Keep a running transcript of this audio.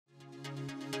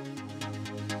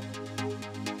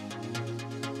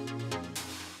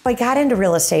I got into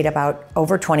real estate about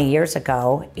over 20 years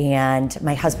ago, and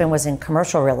my husband was in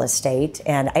commercial real estate,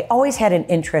 and I always had an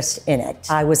interest in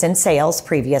it. I was in sales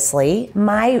previously.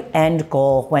 My end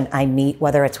goal when I meet,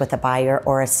 whether it's with a buyer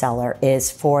or a seller,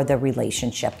 is for the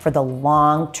relationship, for the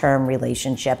long-term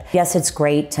relationship. Yes, it's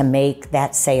great to make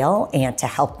that sale and to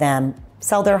help them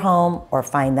sell their home or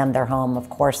find them their home. Of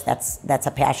course, that's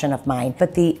a passion of mine.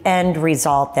 But the end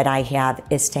result that I have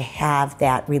is to have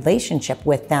that relationship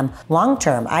with them long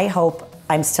term. I hope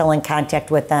I'm still in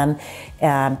contact with them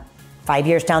 5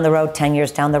 years down the road, 10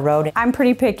 years down the road. I'm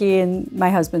pretty picky and my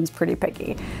husband's pretty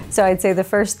picky. So I'd say the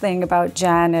first thing about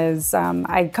Jen is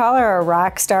I'd call her a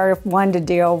rock star, one to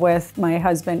deal with my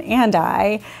husband and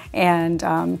I, and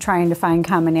trying to find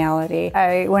commonality.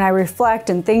 When I reflect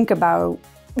and think about,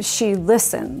 she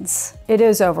listens. It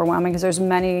is overwhelming because there's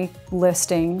many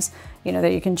listings,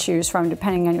 that you can choose from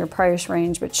depending on your price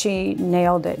range, but she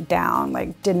nailed it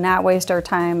down, did not waste our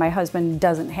time. My husband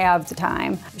doesn't have the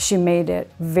time. She made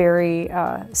it very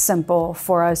simple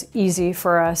for us, easy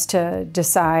for us to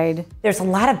decide. There's a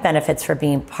lot of benefits for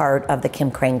being part of the Kim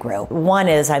Crane Group. One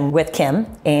is I'm with Kim,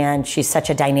 and she's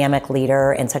such a dynamic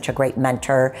leader and such a great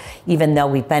mentor. Even though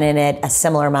we've been in it a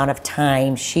similar amount of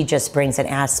time, she just brings an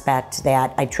aspect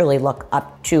that I truly look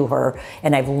up to her,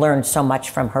 and I've learned so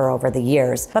much from her over the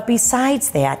years. But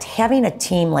besides that, having a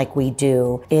team like we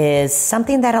do is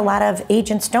something that a lot of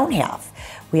agents don't have.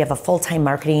 We have a full-time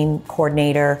marketing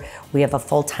coordinator, we have a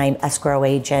full-time escrow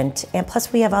agent, and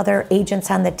plus we have other agents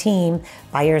on the team,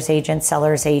 buyer's agents,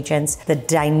 seller's agents. The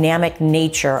dynamic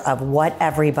nature of what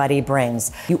everybody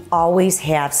brings. You always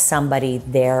have somebody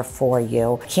there for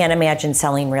you. Can't imagine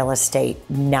selling real estate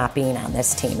not being on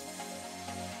this team.